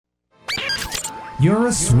You're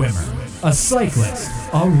a swimmer, a cyclist,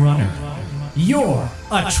 a runner. You're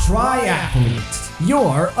a triathlete.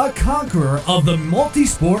 You're a conqueror of the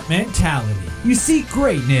multi-sport mentality. You seek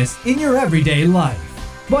greatness in your everyday life.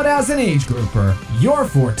 But as an age grouper, your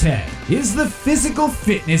forte is the physical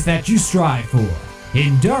fitness that you strive for.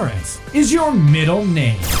 Endurance is your middle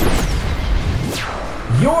name.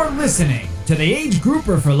 You're listening to the Age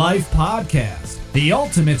Grouper for Life podcast, the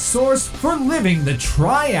ultimate source for living the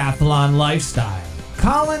triathlon lifestyle.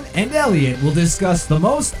 Colin and Elliot will discuss the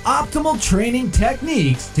most optimal training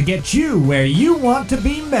techniques to get you where you want to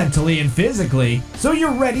be mentally and physically, so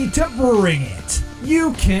you're ready to bring it.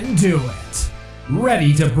 You can do it.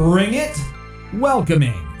 Ready to bring it?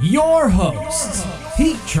 Welcoming your hosts,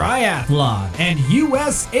 Peak Triathlon and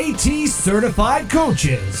USAT certified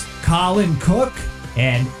coaches, Colin Cook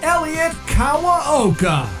and Elliot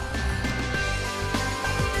Kawaoka.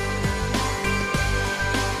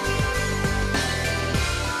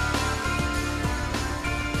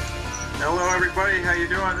 Hello everybody, how you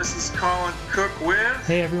doing? This is Colin Cook with...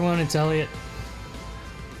 Hey everyone, it's Elliot.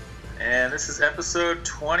 And this is episode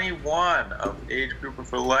 21 of Age Grouper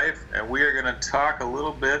for Life, and we are going to talk a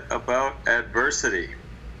little bit about adversity.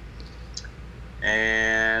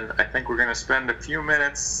 And I think we're going to spend a few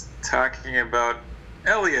minutes talking about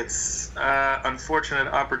Elliot's unfortunate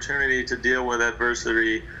opportunity to deal with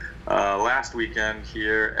adversity last weekend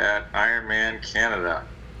here at Ironman Canada.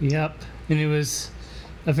 Yep, and it was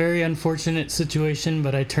a very unfortunate situation,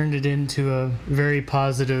 but I turned it into a very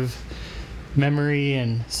positive memory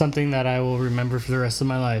and something that I will remember for the rest of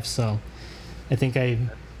my life. So I think I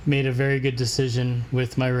made a very good decision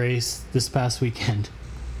with my race this past weekend.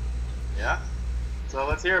 Yeah. So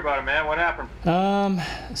let's hear about it, man. What happened?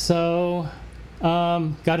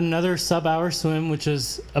 Got another sub-hour swim, which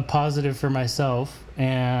is a positive for myself,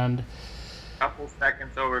 and Couple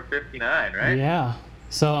seconds over 59, right? yeah.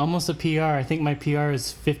 So almost a PR. I think my PR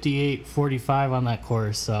is 58:45 on that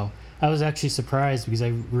course. So I was actually surprised because I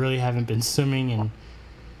really haven't been swimming and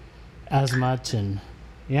as much. And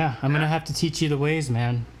yeah, I'm going to have to teach you the ways,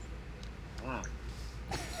 man.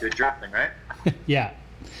 Good drafting, right? Yeah.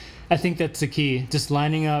 I think that's the key. Just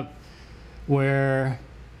lining up where,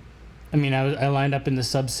 I lined up in the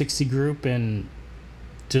sub 60 group and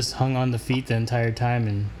just hung on the feet the entire time.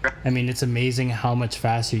 And it's amazing how much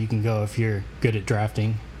faster you can go if you're good at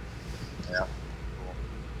drafting. Yeah. Cool.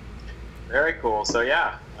 Very cool. So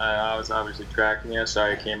yeah, I was obviously tracking you. Saw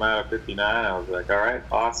you came out at 59. I was like, all right,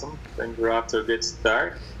 awesome. Things were off to a good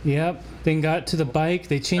start. Yep. Then got to the bike.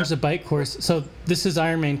 They changed the bike course. So this is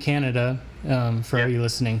Ironman Canada, for all you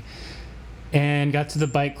listening. And got to the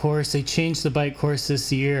bike course. They changed the bike course this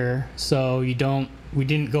year, so we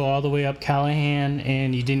didn't go all the way up Callahan,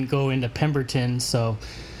 and you didn't go into Pemberton. So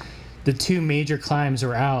the two major climbs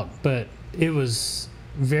were out, but it was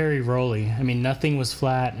very rolly. Nothing was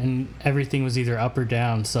flat, and everything was either up or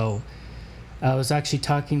down. So I was actually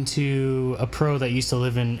talking to a pro that used to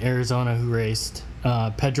live in Arizona who raced,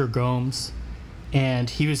 Pedro Gomes, and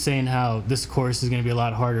he was saying how this course is going to be a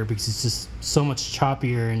lot harder because it's just so much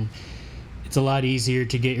choppier, and it's a lot easier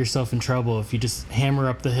to get yourself in trouble if you just hammer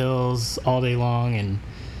up the hills all day long. And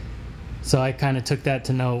so I kind of took that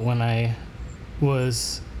to note when I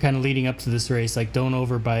was kind of leading up to this race, like, don't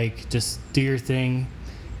overbike, just do your thing.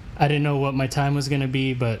 I didn't know what my time was going to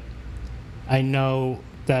be, but I know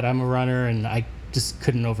that I'm a runner and I just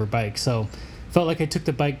couldn't overbike. So felt like I took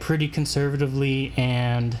the bike pretty conservatively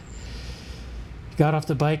and got off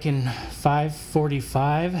the bike in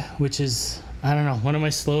 5:45, which is, I don't know, one of my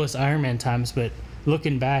slowest Ironman times, but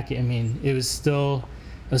looking back, it was still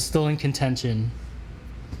in contention.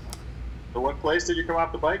 So what place did you come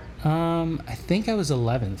off the bike? I think I was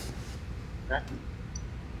 11th. Okay.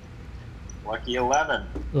 Lucky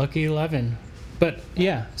 11. But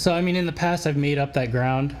yeah, so in the past I've made up that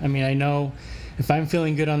ground. I know if I'm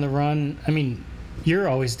feeling good on the run, you're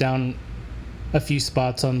always down a few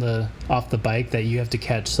spots off the bike that you have to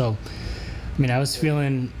catch. So I was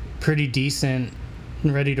feeling pretty decent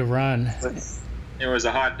and ready to run. It was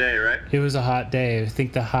a hot day, right? It was a hot day. I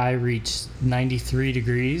think the high reached 93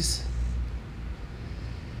 degrees.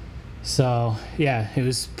 So yeah, it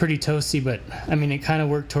was pretty toasty, but it kind of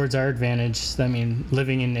worked towards our advantage.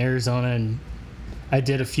 Living in Arizona, and I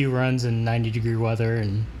did a few runs in 90-degree weather,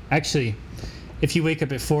 and actually if you wake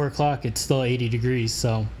up at 4 o'clock it's still 80 degrees.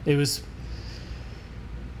 So it was,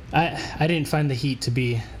 I didn't find the heat to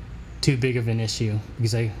be too big of an issue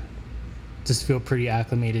because I just feel pretty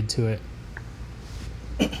acclimated to it.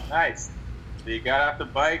 Nice. So you got off the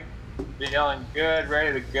bike, feeling good,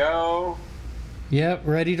 ready to go. Yep,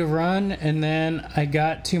 ready to run. And then I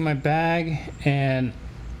got to my bag and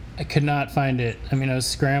I could not find it. I mean, I was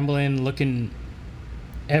scrambling, looking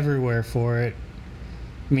everywhere for it.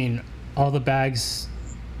 I mean, all the bags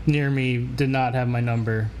near me did not have my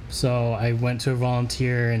number. So I went to a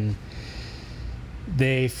volunteer and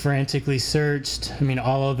they frantically searched. I mean,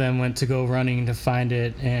 all of them went to go running to find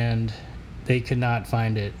it and they could not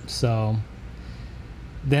find it. So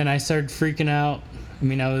then I started freaking out. I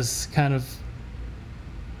mean, I was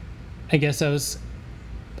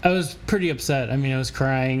pretty upset. I mean, I was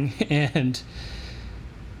crying and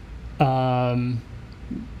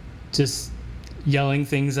just yelling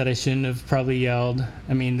things that I shouldn't have probably yelled.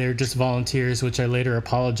 I mean, they're just volunteers, which I later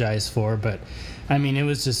apologized for, but I mean, it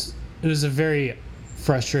was a very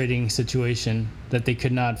frustrating situation that they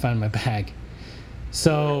could not find my bag.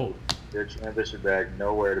 So your transition bag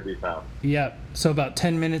nowhere to be found. Yep. So about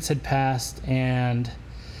 10 minutes had passed and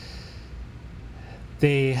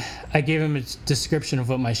I gave them a description of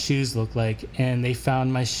what my shoes looked like, and they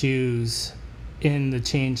found my shoes in the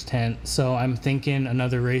change tent. So I'm thinking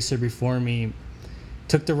another racer before me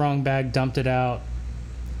took the wrong bag, dumped it out,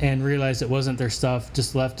 and realized it wasn't their stuff,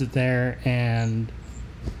 just left it there, and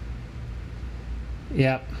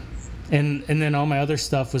yep. And then all my other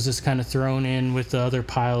stuff was just kind of thrown in with the other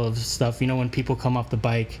pile of stuff. You know, when people come off the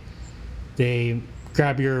bike, they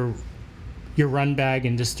grab your run bag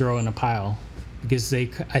and just throw it in a pile because I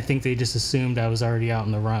think they just assumed I was already out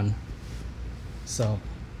on the run. So.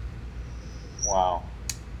 Wow.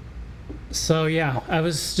 So yeah,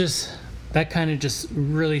 that kind of just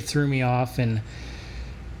really threw me off. And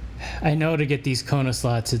I know to get these Kona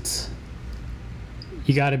slots,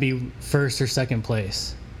 you got to be first or second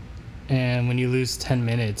place. And when you lose 10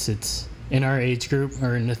 minutes, it's in our age group,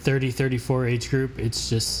 or in the 30-34 age group, it's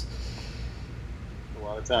just a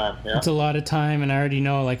lot of time. Yeah. It's a lot of time, and I already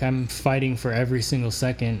know, like, I'm fighting for every single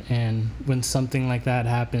second. And when something like that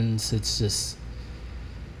happens, it's just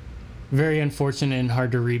very unfortunate and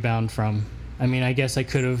hard to rebound from. I mean, I guess I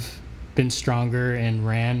could have been stronger and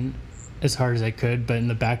ran as hard as I could, but in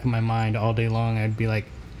the back of my mind all day long, I'd be like,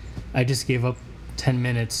 I just gave up 10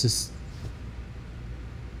 minutes, just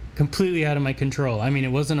completely out of my control. I mean,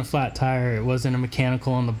 it wasn't a flat tire, it wasn't a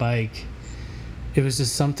mechanical on the bike. It was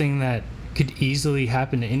just something that could easily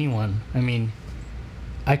happen to anyone. I mean,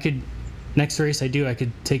 next race I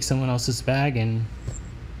could take someone else's bag and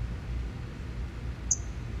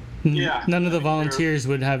none of the volunteers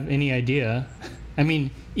would have any idea. I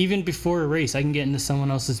mean, even before a race, I can get into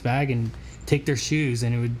someone else's bag and take their shoes,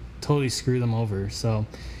 and it would totally screw them over. So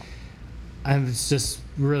I was just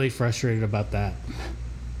really frustrated about that.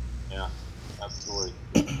 Yeah, absolutely.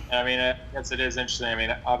 And I mean, I guess it is interesting. I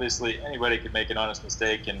mean, obviously, anybody could make an honest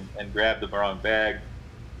mistake and grab the wrong bag.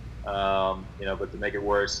 But to make it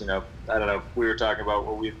worse, I don't know. We were talking about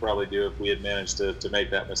what we'd probably do if we had managed to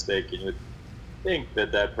make that mistake, and you'd think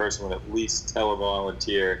that person would at least tell a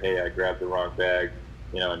volunteer, hey, I grabbed the wrong bag,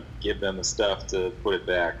 and give them the stuff to put it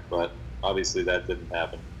back. But obviously that didn't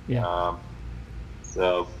happen. Yeah.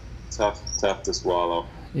 So tough to swallow.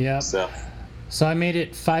 Yeah. So I made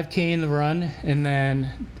it 5K in the run, and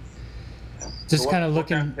then just kind of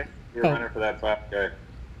looking. What kind of pace were you running for that 5K?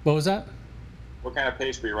 What was that? What kind of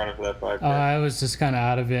pace were you running for that 5K? I was just kind of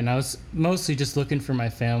out of it, and I was mostly just looking for my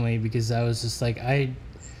family because I was just like, I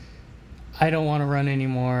don't want to run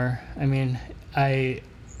anymore. I mean, I've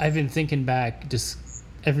been thinking back just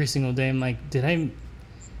every single day. I'm like,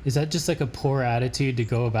 is that just like a poor attitude to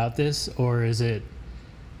go about this, or is it?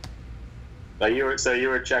 So you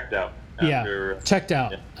were checked out. Yeah, checked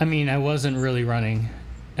out. Yeah. I mean, I wasn't really running,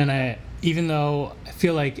 and even though I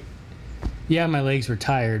feel like, yeah, my legs were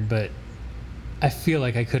tired, but I feel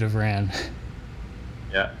like I could have ran.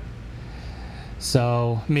 Yeah.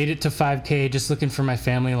 So made it to 5K, just looking for my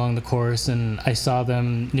family along the course, and I saw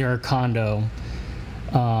them near our condo,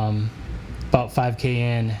 about 5K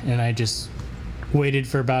in, and I just waited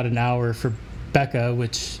for about an hour for Becca,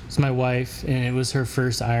 which is my wife, and it was her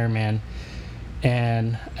first Ironman.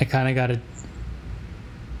 And I kind of got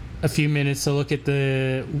a few minutes to look at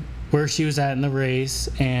where she was at in the race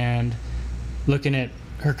and looking at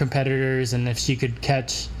her competitors and if she could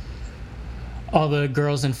catch all the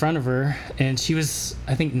girls in front of her. And she was,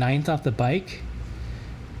 I think, 9th off the bike.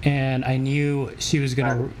 And I knew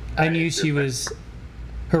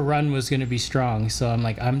her run was going to be strong. So I'm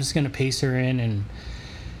like, I'm just going to pace her in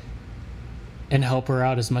and help her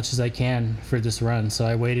out as much as I can for this run. So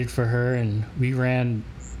I waited for her, and we ran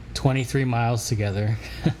 23 miles together.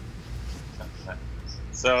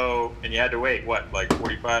 So, and you had to wait, like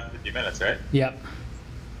 45, 50 minutes, right? Yep.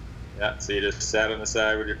 Yeah, so you just sat on the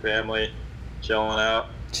side with your family, chilling out,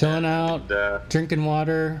 drinking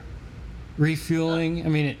water, refueling. I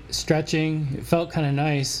mean, stretching. It felt kind of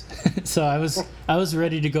nice. So I was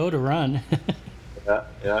ready to go to run.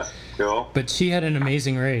 Yeah, cool. But she had an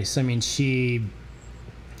amazing race. I mean, she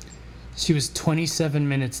was 27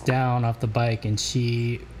 minutes down off the bike, and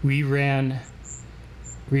I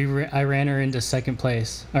ran her into second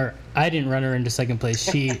place, or I didn't run her into second place.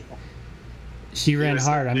 She ran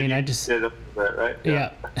hard. I mean, I just did a bit, right?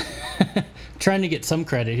 Yeah. Trying to get some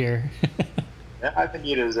credit here. Yeah, I think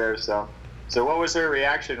you deserve some. So what was her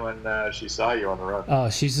reaction when she saw you on the run? Oh,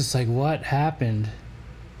 she's just like, what happened?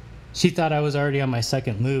 She thought I was already on my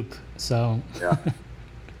second loop, so. Yeah.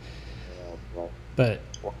 But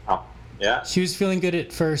wow. Yeah. she was feeling good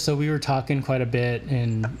at first, so we were talking quite a bit,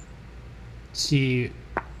 and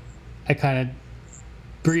I kind of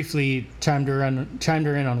briefly chimed her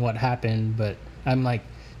in on what happened, but I'm like,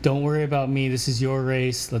 don't worry about me. This is your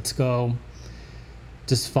race. Let's go.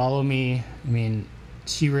 Just follow me. I mean,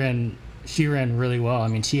 she ran really well. I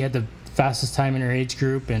mean, she had the fastest time in her age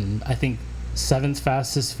group, and I think 7th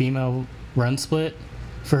fastest female run split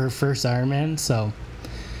for her first Ironman. So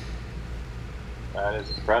that is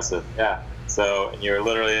impressive. Yeah. So, and you were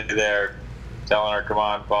literally there telling her, come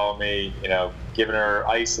on, follow me, giving her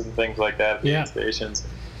ice and things like that at the aid stations.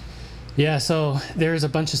 Yeah, so there's a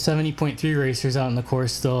bunch of 70.3 racers out in the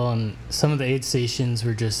course still, and some of the aid stations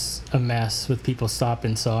were just a mess with people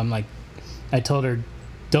stopping. So I told her,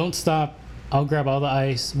 don't stop. I'll grab all the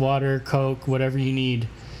ice, water, Coke, whatever you need.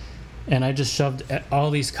 And I just shoved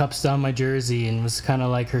all these cups down my jersey and was kind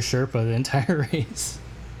of like her Sherpa the entire race.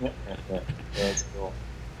 Yeah, that's cool.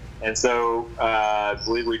 And so I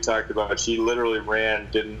believe we talked about she literally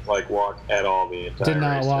didn't walk at all the entire race. Did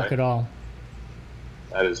not walk at all.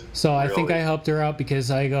 That is so really... I think I helped her out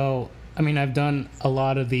because I've done a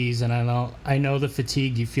lot of these, and I know the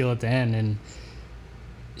fatigue you feel at the end. And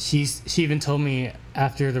she even told me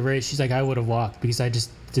after the race, she's like, I would have walked because I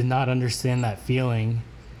just did not understand that feeling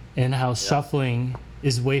and how shuffling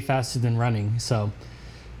is way faster than running. So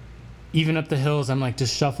even up the hills, I'm like,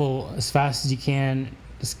 just shuffle as fast as you can.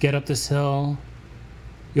 Just get up this hill.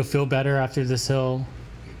 You'll feel better after this hill.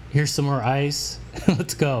 Here's some more ice.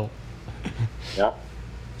 Let's go. Yep.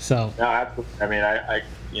 So. No, absolutely. I mean,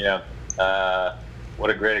 what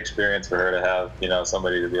a great experience for her to have,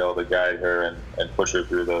 somebody to be able to guide her and push her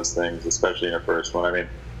through those things, especially in her first one. I mean,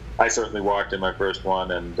 I certainly walked in my first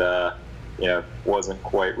one and, wasn't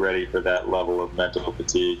quite ready for that level of mental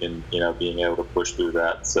fatigue and, being able to push through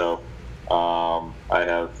that. So I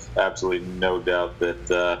have absolutely no doubt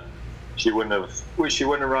that she wouldn't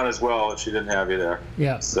have run as well if she didn't have you there.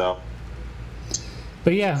 Yeah. So.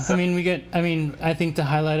 But yeah, I think the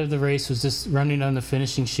highlight of the race was just running on the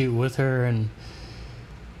finishing chute with her, and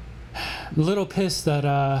I'm a little pissed that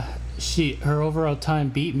her overall time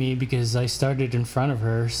beat me because I started in front of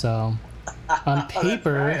her. So on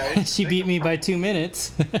paper, right. She beat me by 2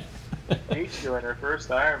 minutes. Beat you in her first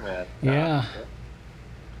Ironman. Yeah.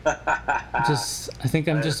 I think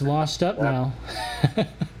I'm just washed up now.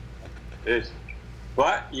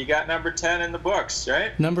 But you got number 10 in the books,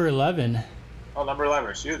 right? Number 11. Oh, number 11,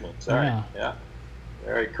 excuse me. Sorry. Yeah.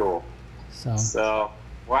 Very cool. So,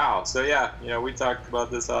 wow. So, yeah, we talked about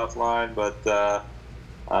this offline, but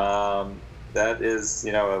that is,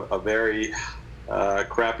 a very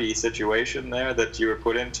crappy situation there that you were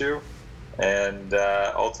put into. And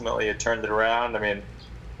ultimately it turned it around. I mean,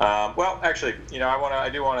 actually, I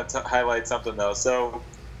do want to highlight something, though. So,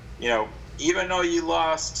 even though you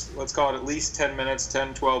lost, let's call it at least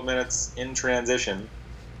 10, 12 minutes in transition,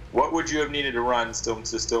 what would you have needed to run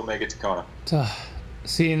to still make it to Kona?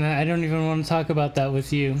 See, and I don't even want to talk about that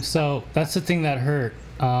with you. So that's the thing that hurt.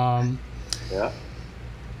 Yeah.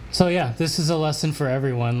 So yeah, this is a lesson for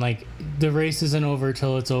everyone. Like, the race isn't over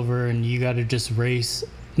till it's over, and you got to just race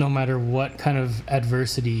no matter what kind of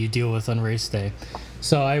adversity you deal with on race day.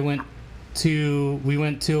 So we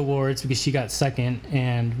went to awards because she got second,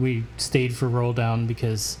 and we stayed for roll down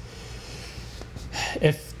because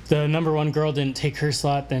if the number one girl didn't take her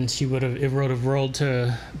slot, then it would have rolled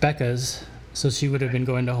to Becca's, so she would have been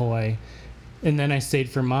going to Hawaii. And then I stayed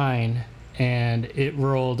for mine, and it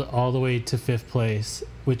rolled all the way to 5th place,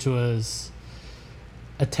 which was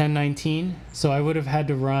a 10:19. So I would have had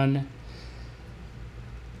to run,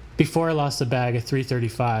 before I lost the bag, a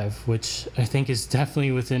 3:35, which I think is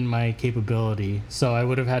definitely within my capability. So I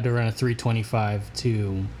would have had to run a 3:25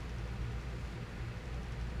 to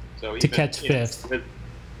catch 5th.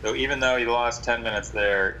 So even though you lost 10 minutes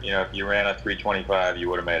there, if you ran a 3:25, you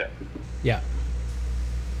would have made it. Yeah.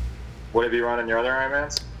 What have you run in your other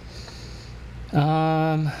Ironmans?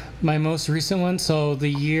 My most recent one. So the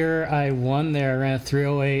year I won there, I ran a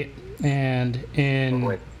 3:08,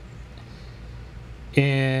 and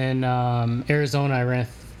In Arizona, I ran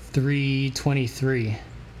 3:23.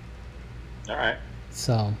 All right.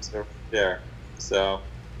 So there. So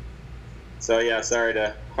yeah, sorry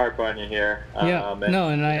to harp on you here. yeah,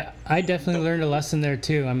 and I definitely learned a lesson there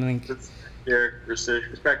too. I mean,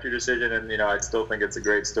 respect your decision, and I still think it's a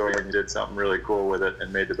great story, and you did something really cool with it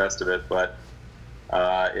and made the best of it. But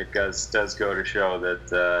it does go to show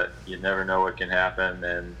that you never know what can happen,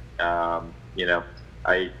 and I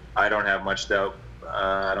don't have much doubt.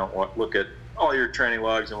 I don't look at all your training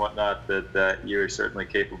logs and whatnot that you're certainly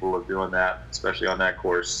capable of doing that, especially on that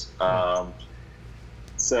course. And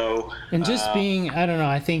just being, I don't know,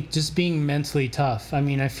 I think just being mentally tough. I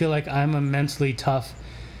mean, I feel like I'm a mentally tough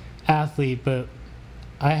athlete, but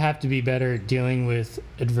I have to be better at dealing with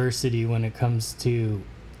adversity when it comes to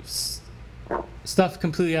stuff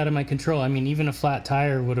completely out of my control. I mean, even a flat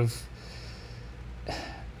tire would have,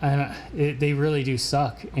 they really do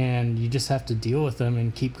suck, and you just have to deal with them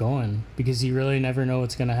and keep going because you really never know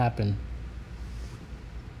what's going to happen.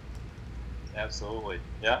 Absolutely.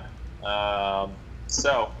 Yeah.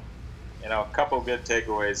 So, a couple good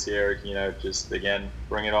takeaways here. Just again,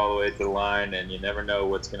 bring it all the way to the line, and you never know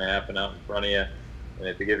what's going to happen out in front of you. And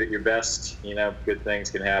if you give it your best, good things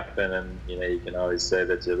can happen. And you can always say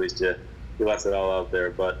that at least you left it all out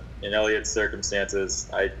there. But in Elliott's circumstances,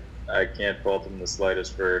 I can't fault him the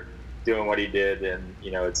slightest for doing what he did. And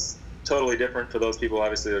it's totally different for those people,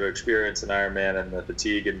 obviously, that are experienced in Ironman and the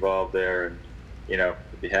fatigue involved there. And if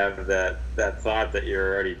you have that thought that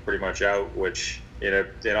you're already pretty much out, which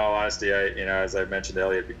in all honesty, as I mentioned to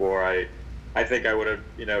Elliott before, I think I would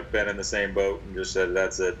have been in the same boat and just said,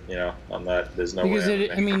 that's it. I'm not. There's no way. Because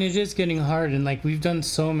it is getting hard, and like we've done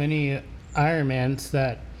so many Ironmans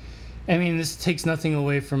that, I mean, this takes nothing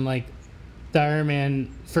away from like the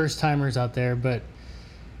Ironman first timers out there, but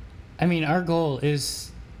I mean, our goal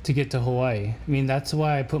is to get to Hawaii. I mean, that's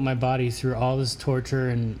why I put my body through all this torture,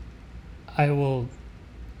 and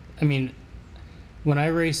when I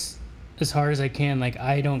race as hard as I can, like,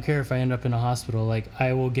 I don't care if I end up in a hospital. Like,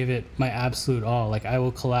 I will give it my absolute all. Like, I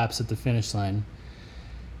will collapse at the finish line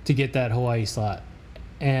to get that Hawaii slot.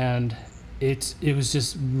 And it was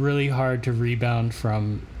just really hard to rebound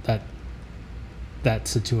from that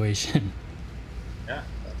situation. Yeah,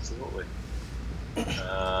 absolutely.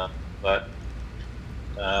 But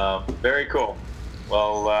very cool.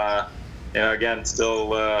 Well, again,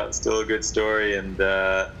 still a good story, and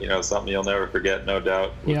something you'll never forget, no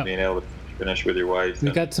doubt, with being able to finish with your wife. We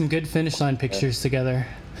got some good finish line pictures together.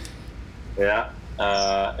 Yeah,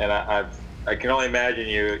 and I can only imagine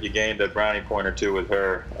you gained a brownie point or two with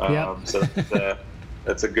her. So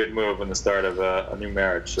that's a good move in the start of a new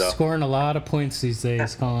marriage. So. Scoring a lot of points these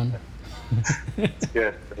days, Colin. It's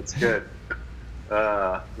good. It's good.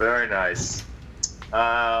 Very nice.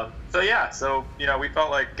 So we felt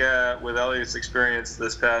like with Elliott's experience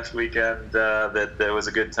this past weekend that there was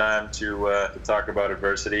a good time to talk about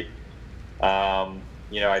adversity.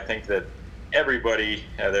 I think that everybody,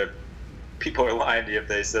 people are lying to you if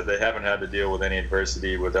they said they haven't had to deal with any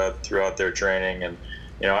adversity throughout their training. And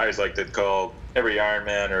I always like to call every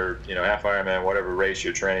Ironman or half Ironman, whatever race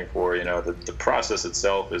you're training for, the process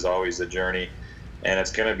itself is always a journey. And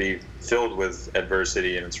it's going to be filled with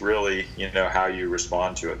adversity, and it's really, how you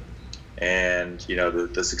respond to it. And,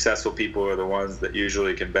 the successful people are the ones that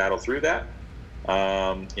usually can battle through that,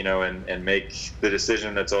 and make the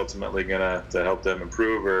decision that's ultimately going to help them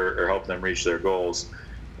improve or help them reach their goals.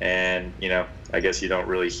 And, I guess you don't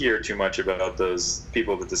really hear too much about those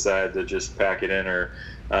people that decide to just pack it in or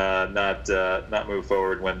not move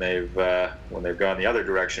forward when they've gone the other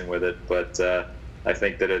direction with it. But I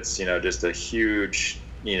think that it's just a huge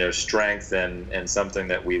strength and something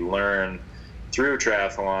that we learn through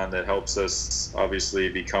triathlon that helps us obviously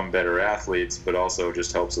become better athletes, but also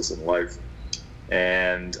just helps us in life.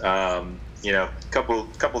 And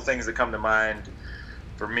couple things that come to mind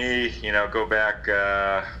for me, go back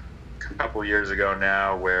a couple years ago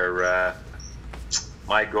now, where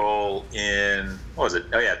my goal in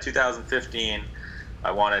 2015. I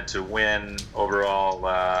wanted to win overall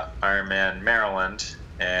Ironman Maryland,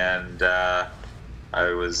 and I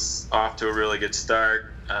was off to a really good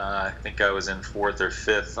start. I think I was in 4th or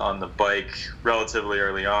 5th on the bike relatively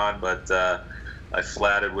early on, but I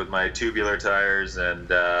flatted with my tubular tires, and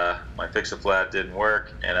my fix-a-flat didn't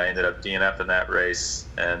work, and I ended up DNFing that race,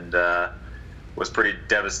 and was pretty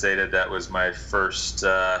devastated. That was my first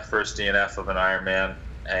DNF of an Ironman.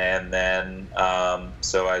 And then,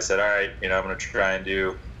 so I said, all right, I'm going to try and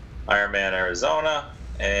do Ironman Arizona.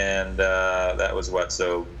 And that was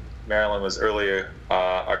so Maryland was early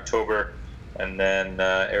October. And then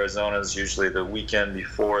Arizona's usually the weekend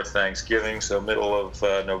before Thanksgiving, so middle of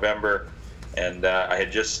November. And I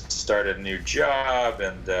had just started a new job,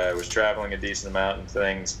 and I was traveling a decent amount and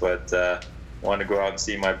things, but wanted to go out and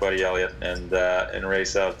see my buddy Elliot and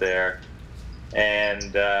race out there.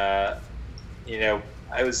 And I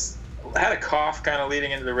had a cough kind of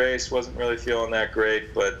leading into the race, wasn't really feeling that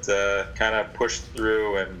great, but kind of pushed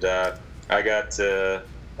through, and I got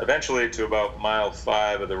eventually to about mile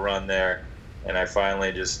 5 of the run there, and I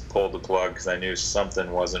finally just pulled the plug because I knew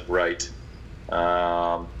something wasn't right.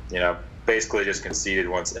 Basically just conceded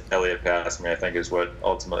once Elliot passed me, I think, is what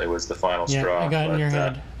ultimately was the final straw. I got in your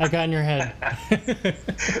head.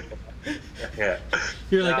 Yeah.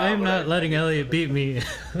 You're like, I'm not letting Elliot beat me.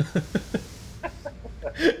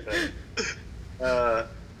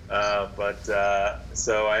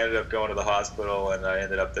 So I ended up going to the hospital, and I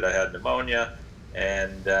ended up that I had pneumonia,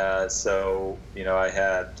 and I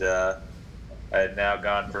had now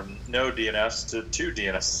gone from no DNS to 2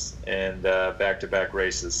 DNS and back-to-back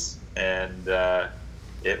races, and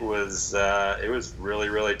it was really,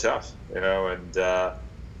 really tough, and I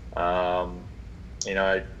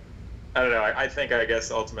don't know. I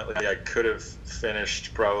guess ultimately I could have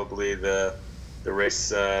finished probably the race,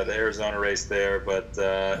 the Arizona race there, but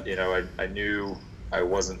I knew I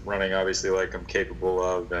wasn't running obviously like I'm capable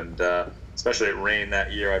of, and especially it rained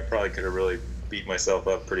that year. I probably could have really beat myself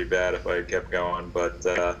up pretty bad if I had kept going, but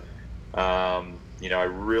I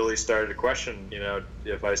really started to question,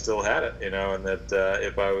 if I still had it, and that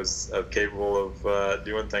if I was capable of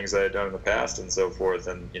doing things I had done in the past and so forth,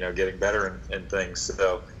 and getting better and things.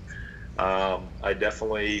 So I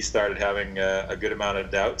definitely started having a good amount of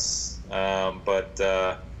doubts, but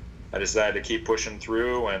I decided to keep pushing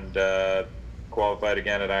through, and qualified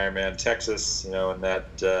again at Ironman Texas, in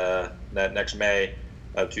that next May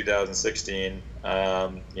of 2016.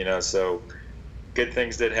 So good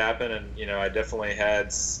things did happen, and I definitely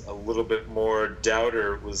had a little bit more doubt,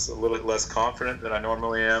 or was a little bit less confident than I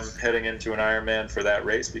normally am heading into an Ironman for that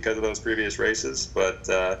race because of those previous races. But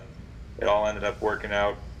it all ended up working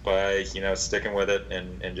out by sticking with it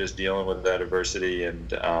and just dealing with that adversity,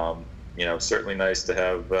 and certainly nice to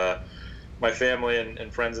have my family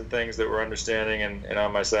and friends and things that were understanding and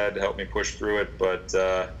on my side to help me push through it. But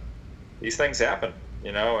these things happen,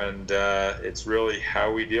 and it's really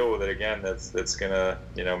how we deal with it again that's gonna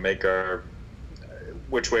make our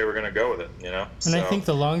which way we're gonna go with it, And I think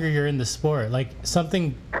the longer you're in the sport, like,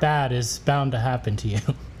 something bad is bound to happen to you.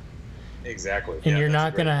 Exactly. And you're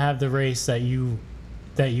not gonna have the race that you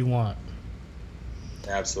want.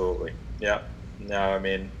 Absolutely. Yeah. No, I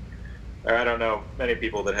mean, I don't know many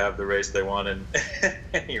people that have the race they want in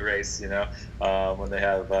any race, when they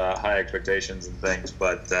have high expectations and things.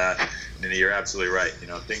 But you're absolutely right.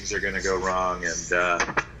 Things are going to go wrong, and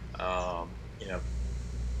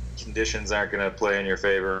conditions aren't going to play in your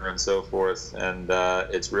favor and so forth. And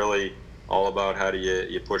it's really all about how do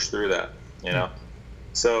you push through that,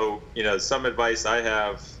 So, some advice I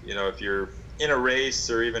have, if you're in a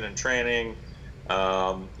race or even in training,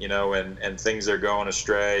 and things are going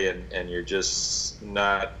astray, and you're just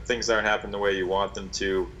things aren't happening the way you want them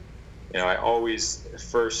to, I always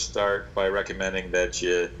first start by recommending that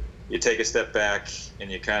you take a step back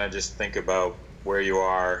and you kind of just think about where you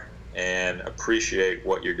are and appreciate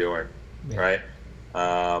what you're doing, right?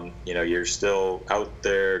 You're still out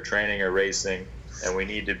there training or racing, and we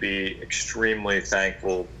need to be extremely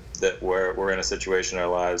thankful that we're in a situation in our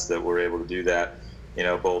lives that we're able to do that,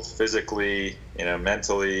 both physically,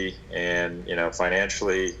 mentally, and,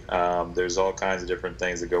 financially. There's all kinds of different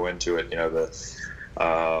things that go into it,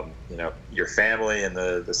 your family and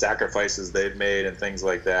the sacrifices they've made and things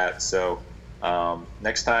like that. So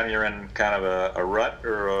next time you're in kind of a rut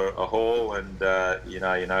or a hole, and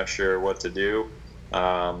you're not sure what to do,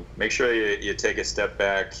 make sure you take a step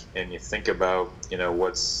back and you think about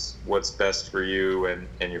what's best for you and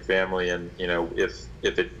your family, and if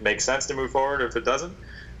it makes sense to move forward, or if it doesn't,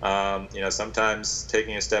 sometimes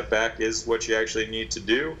taking a step back is what you actually need to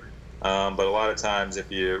do. But a lot of times, if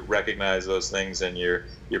you recognize those things and you're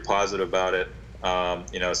positive about it,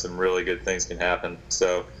 some really good things can happen.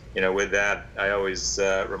 So, with that, I always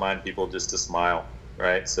remind people just to smile,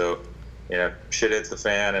 right? So, shit hits the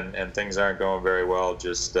fan and things aren't going very well.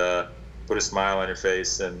 Just put a smile on your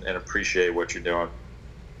face and appreciate what you're doing.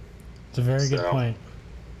 It's a very good point.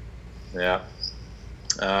 Yeah.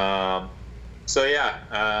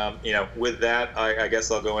 With that, I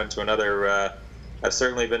guess I'll go into another. I've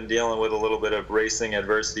certainly been dealing with a little bit of racing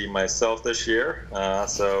adversity myself this year.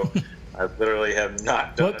 So I literally have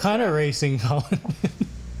not done. What kind of racing, Colin?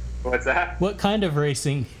 What's that? What kind of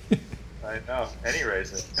racing? I know, any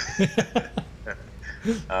racing.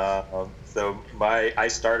 So I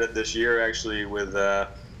started this year actually with a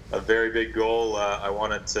very big goal. I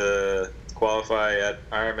wanted to qualify at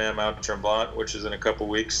Ironman Mount Tremblant, which is in a couple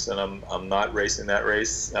weeks, and I'm not racing that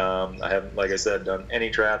race. I haven't, like I said, done any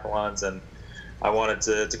triathlons, and I wanted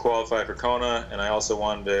to qualify for Kona, and I also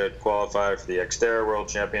wanted to qualify for the Xterra World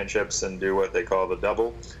Championships and do what they call the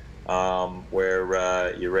double,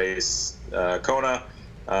 where you race Kona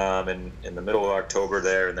in the middle of October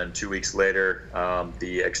there, and then 2 weeks later,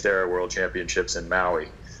 the Xterra World Championships in Maui.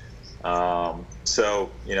 So,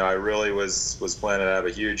 I really was planning to have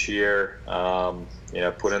a huge year,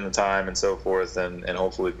 put in the time and so forth, and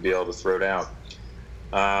hopefully be able to throw down.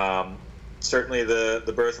 Certainly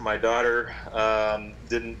the birth of my daughter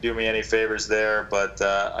didn't do me any favors there, but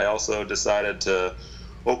I also decided to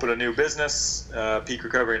open a new business, Peak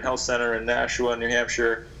Recovery and Health Center in Nashua, New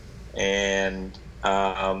Hampshire. And,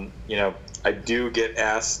 I do get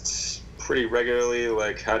asked pretty regularly,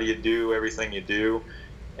 like, how do you do everything you do?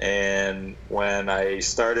 And when I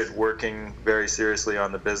started working very seriously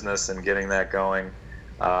on the business and getting that going,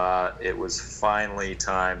 it was finally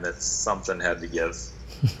time that something had to give.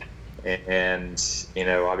 And,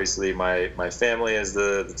 obviously my family is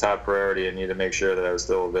the top priority. I needed to make sure that I was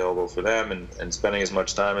still available for them and spending as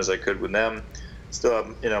much time as I could with them. Still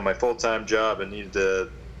have, my full-time job, and needed to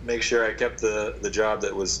make sure I kept the job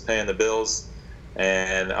that was paying the bills.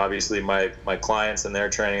 And obviously my clients and their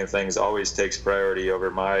training and things always takes priority over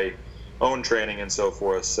my own training and so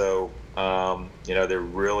forth. So, they're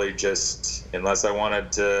really just, unless I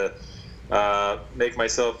wanted to make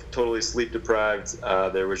myself totally sleep deprived,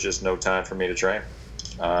 there was just no time for me to train.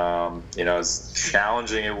 As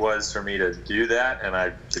challenging it was for me to do that, and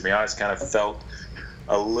I, to be honest, kind of felt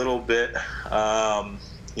a little bit,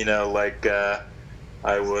 like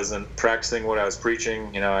I wasn't practicing what I was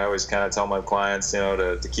preaching. I always kind of tell my clients,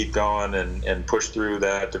 to keep going and push through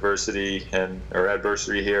that adversity or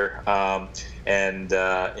adversity here. And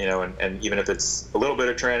even if it's a little bit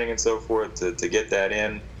of training and so forth to get that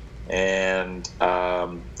in. And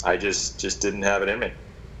I just didn't have it in me.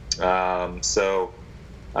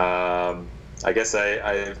 I guess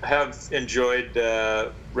I have enjoyed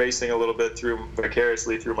racing a little bit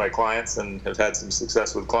vicariously through my clients, and have had some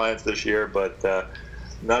success with clients this year, but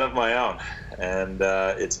none of my own. And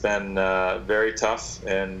it's been very tough,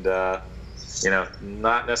 and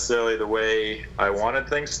not necessarily the way I wanted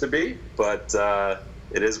things to be, but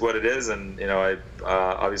it is what it is. And I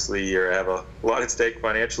obviously have a lot at stake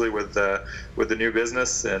financially with the new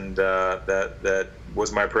business, and that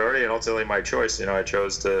was my priority and ultimately my choice. I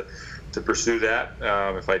chose to pursue that.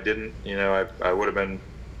 If I didn't, I would have been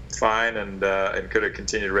fine and could have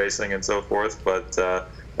continued racing and so forth. But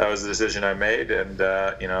that was the decision I made, and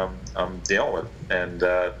I'm dealing with it, and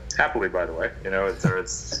happily, by the way.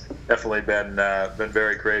 It's definitely been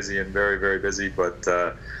very crazy and very, very busy, but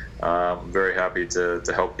I'm very happy to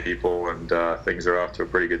help people, and things are off to a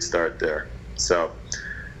pretty good start there. So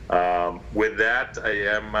with that,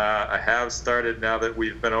 I have started, now that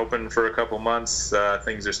we've been open for a couple months,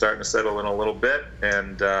 things are starting to settle in a little bit,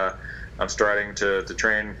 and I'm starting to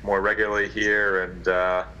train more regularly here, and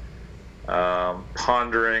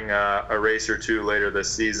pondering a race or two later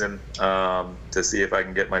this season to see if I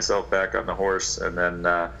can get myself back on the horse. And then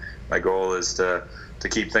my goal is to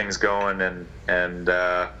keep things going and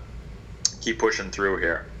keep pushing through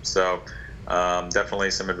here. So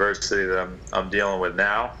definitely some adversity that I'm dealing with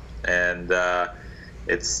now, and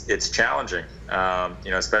it's challenging,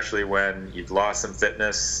 especially when you've lost some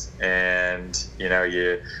fitness, and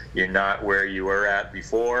you're not where you were at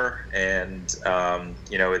before, and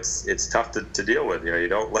it's tough to deal with. You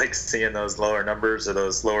don't like seeing those lower numbers or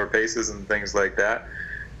those slower paces and things like that,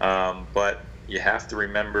 but you have to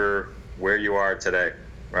remember where you are today,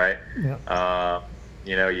 right? Yeah.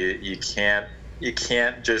 You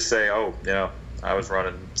can't just say, oh, I was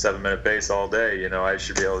running 7-minute pace all day, I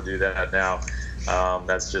should be able to do that now.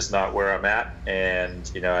 That's just not where I'm at. And,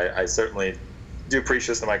 I certainly do preach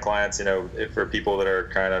this to my clients, for people that are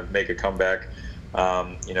kind of make a comeback.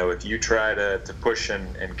 If you try to push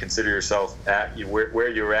and consider yourself at where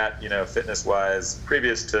you're at, fitness wise,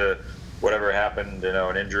 previous to whatever happened,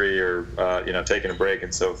 an injury or, taking a break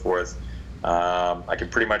and so forth, I can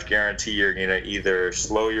pretty much guarantee you're going to either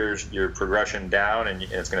slow your progression down, and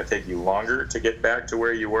it's going to take you longer to get back to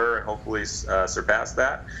where you were and hopefully surpass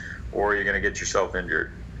that, or you're going to get yourself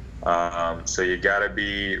injured. So you got to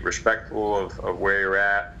be respectful of where you're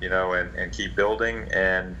at, and keep building,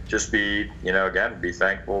 and just be, again, be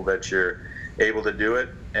thankful that you're able to do it,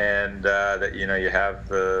 and that, you have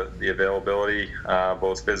the availability,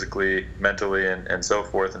 both physically, mentally, and so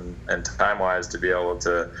forth, and time-wise, to be able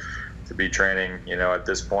to to be training, at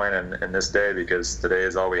this point and this day, because today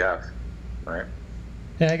is all we have, right?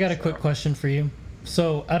 Yeah, I got a quick question for you.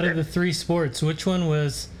 So, out of the 3 sports, which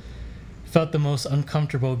one felt the most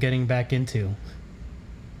uncomfortable getting back into?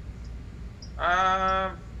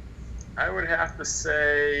 I would have to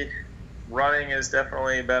say running has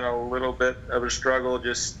definitely been a little bit of a struggle,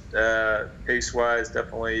 just pace-wise,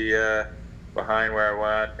 definitely behind where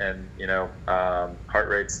I went, and heart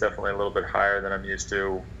rate's definitely a little bit higher than I'm used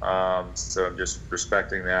to, so I'm just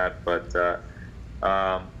respecting that. But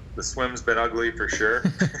the swim's been ugly for sure.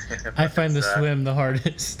 I find the swim the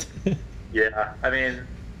hardest. Yeah,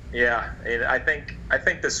 I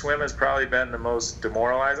think the swim has probably been the most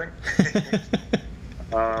demoralizing.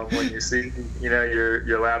 When you see,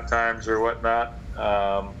 your lap times or whatnot,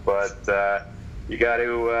 but you got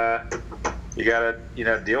to,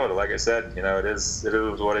 deal with it. Like I said, it is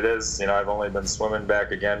what it is. I've only been swimming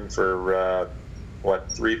back again for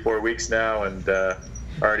 3-4 weeks now, and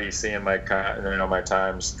already seeing my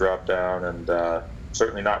times drop down, and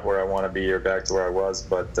certainly not where I want to be or back to where I was,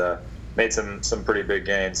 but made some pretty big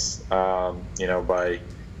gains, by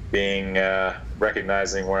being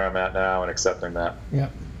recognizing where I'm at now and accepting that. Yeah.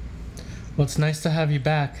 Well, it's nice to have you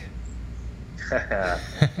back.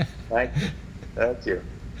 Thank you.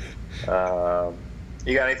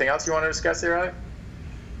 You got anything else you want to discuss here,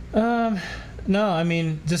 Riley? No, I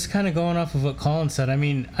mean, just kind of going off of what Colin said. I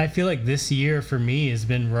mean, I feel like this year for me has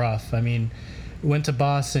been rough. I mean, went to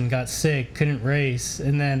Boston, got sick, couldn't race,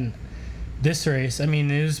 and then this race, I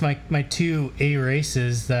mean, it was my 2 A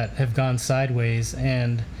races that have gone sideways,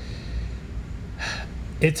 and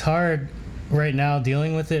it's hard right now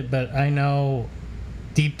dealing with it, but I know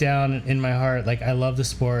deep down in my heart, like, I love the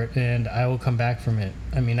sport and I will come back from it.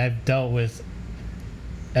 I mean, I've dealt with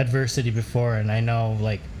adversity before, and I know,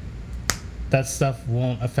 like, that stuff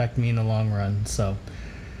won't affect me in the long run. So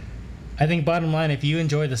I think bottom line, if you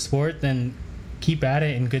enjoy the sport, then keep at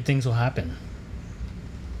it and good things will happen.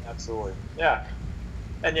 Absolutely. Yeah.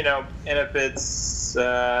 And, and if it's,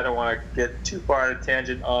 I don't want to get too far on a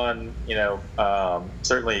tangent on,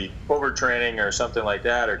 certainly overtraining or something like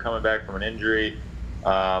that, or coming back from an injury.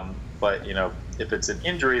 But, if it's an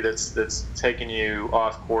injury that's taking you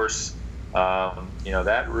off course,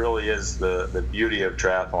 that really is the beauty of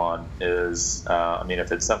triathlon is,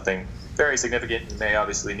 if it's something very significant, you may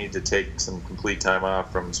obviously need to take some complete time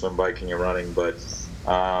off from swim, biking, and running. But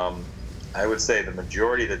I would say the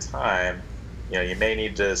majority of the time, you may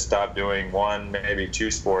need to stop doing 1, maybe 2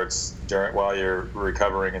 sports while you're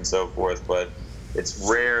recovering and so forth. But it's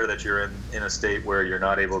rare that you're in a state where you're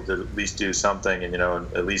not able to at least do something, and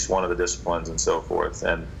at least one of the disciplines and so forth.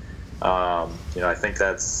 And I think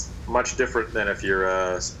that's much different than if you're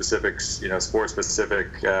a specific,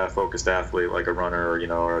 sport-specific focused athlete like a runner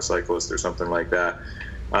or a cyclist or something like that.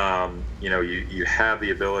 You have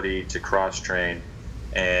the ability to cross-train,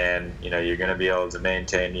 and you're going to be able to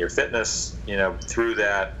maintain your fitness through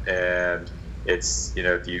that. And it's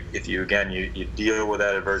if you again you deal with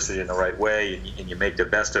that adversity in the right way, and you make the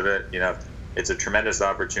best of it, it's a tremendous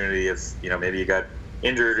opportunity. If maybe you got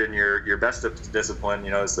injured in your best discipline,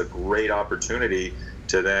 it's a great opportunity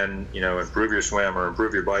to then improve your swim or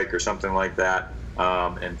improve your bike or something like that,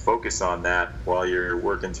 and focus on that while you're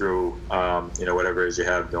working through whatever it is you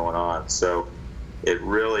have going on. So it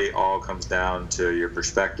really all comes down to your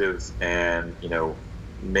perspective and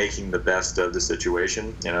making the best of the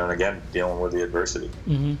situation, and again, dealing with the adversity.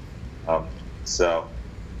 Mm-hmm.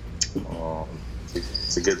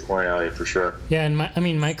 It's a good point, Ali, for sure. Yeah,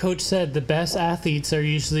 and my coach said the best athletes are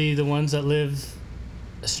usually the ones that live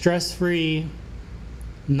stress-free,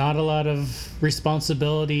 not a lot of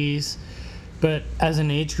responsibilities. But as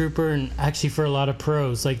an age grouper, and actually for a lot of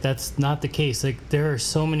pros, like, that's not the case. Like, there are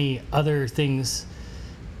so many other things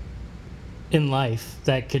in life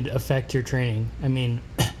that could affect your training. I mean,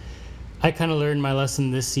 I kind of learned my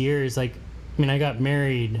lesson this year is like, I got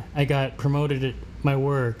married, I got promoted at my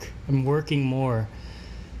work, I'm working more,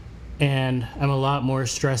 and I'm a lot more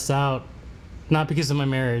stressed out, not because of my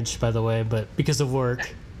marriage, by the way, but because of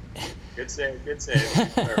work. Good save.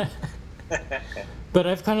 But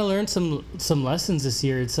I've kind of learned some lessons this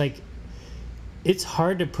year. It's like, it's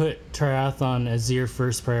hard to put triathlon as your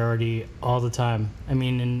first priority all the time. I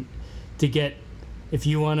mean, and to get, if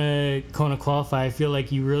you want to Kona qualify, I feel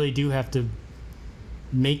like you really do have to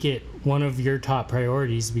make it one of your top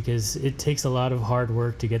priorities, because it takes a lot of hard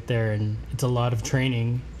work to get there, and it's a lot of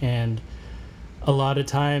training and a lot of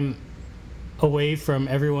time away from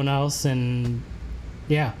everyone else. And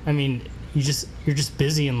yeah, I mean, you're just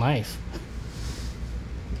busy in life.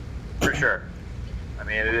 For sure. I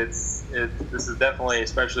mean, this is definitely,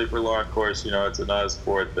 especially for long course, it's not a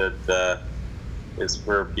sport that is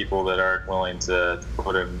for people that aren't willing to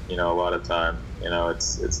put in, a lot of time.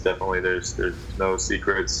 It's definitely, there's no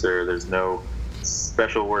secrets, or there's no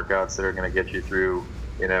special workouts that are going to get you through,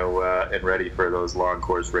 and ready for those long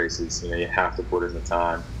course races. You have to put in the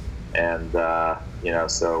time, and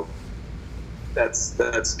so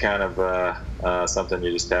that's kind of something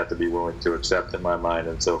you just have to be willing to accept, in my mind,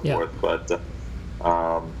 and so forth. But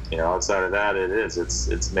outside of that,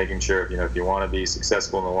 it's making sure, if you want to be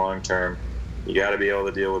successful in the long term, you got to be able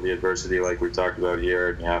to deal with the adversity like we talked about here,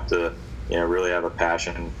 and you have to really have a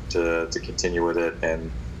passion to continue with it.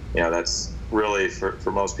 And that's really,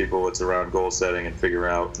 for most people, it's around goal setting and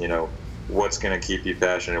figuring out what's going to keep you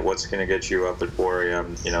passionate, what's going to get you up at 4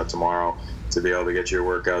 a.m. tomorrow to be able to get your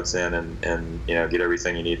workouts in, and get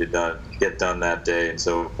everything you need to get done that day, and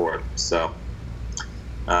so forth. So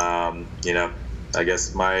I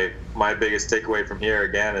guess my biggest takeaway from here,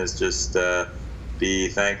 again, is just be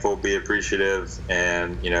thankful, be appreciative,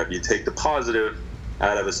 and if you take the positive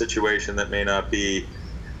out of a situation that may not be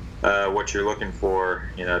what you're looking for,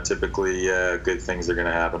 typically good things are going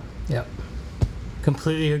to happen. Yep,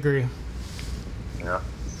 completely agree. Yeah.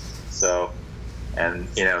 So, and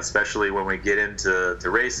especially when we get into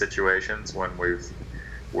race situations, when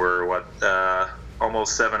we're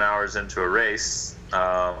almost 7 hours into a race,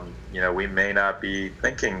 we may not be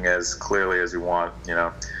thinking as clearly as we want.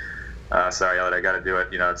 Sorry, Elliot, I got to do it.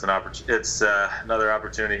 It's another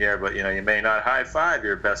opportunity here, but you may not high five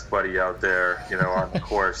your best buddy out there, on the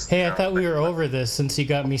course. Hey, I thought we were over this since you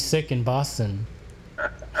got me sick in Boston.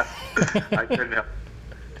 I couldn't help.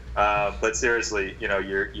 But seriously,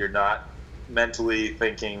 you're not mentally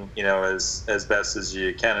thinking, as best as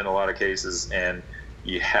you can in a lot of cases, and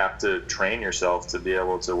you have to train yourself to be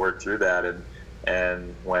able to work through that.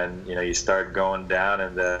 And when you start going down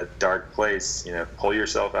in the dark place, pull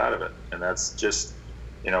yourself out of it. And that's just,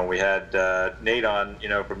 we had Nate on,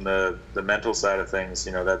 from the mental side of things.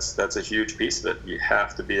 That's a huge piece of it. You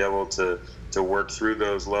have to be able to work through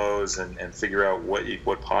those lows and figure out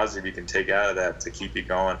what positive you can take out of that to keep you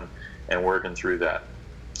going and working through that.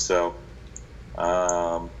 So,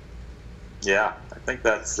 I think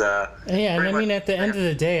that's and I mean, at the end of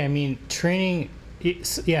the day, training,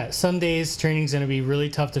 some days training's going to be really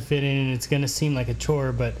tough to fit in, and it's going to seem like a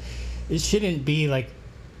chore, but it shouldn't be like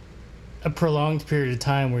a prolonged period of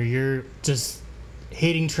time where you're just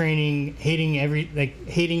hating training, hating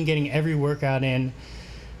getting every workout in.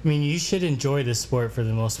 You should enjoy this sport for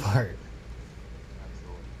the most part.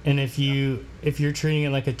 And if you're treating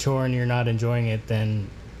it like a chore and you're not enjoying it, then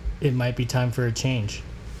it might be time for a change.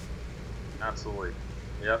 Absolutely.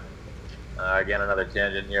 Yep. Again, another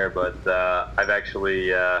tangent here, but I've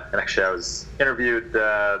actually I was interviewed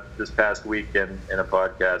this past week in a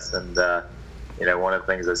podcast, and one of the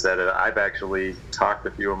things I said, I've actually talked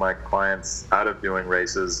a few of my clients out of doing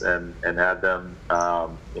races and had them, I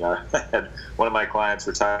had one of my clients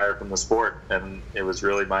retire from the sport, and it was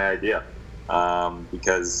really my idea,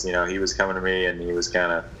 because he was coming to me and he was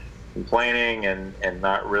kind of complaining and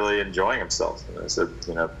not really enjoying himself. And I said,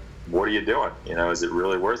 what are you doing? Is it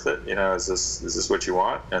really worth it? Is this what you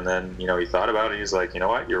want? And then, he thought about it. He's like, you know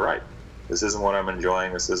what? You're right. This isn't what I'm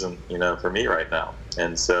enjoying. This isn't, for me right now.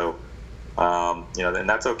 And so, and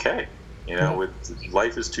that's okay.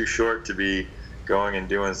 Life is too short to be going and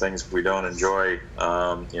doing things we don't enjoy,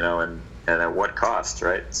 and at what cost,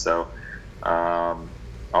 right? So,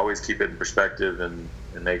 always keep it in perspective and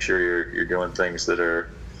make sure you're doing things that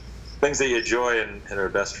you enjoy and are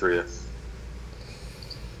best for you.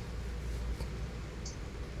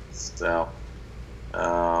 So,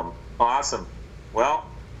 awesome. Well,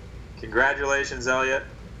 congratulations, Elliot.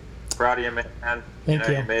 Proud of you, man. Thank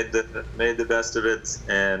you. You made the best of it,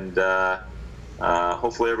 and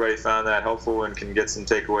hopefully everybody found that helpful and can get some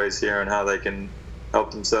takeaways here on how they can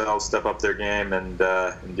help themselves step up their game and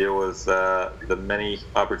deal with the many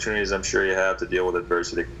opportunities I'm sure you have to deal with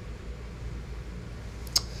adversity.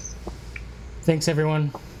 Thanks,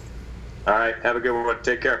 everyone. All right. Have a good one.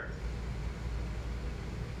 Take care.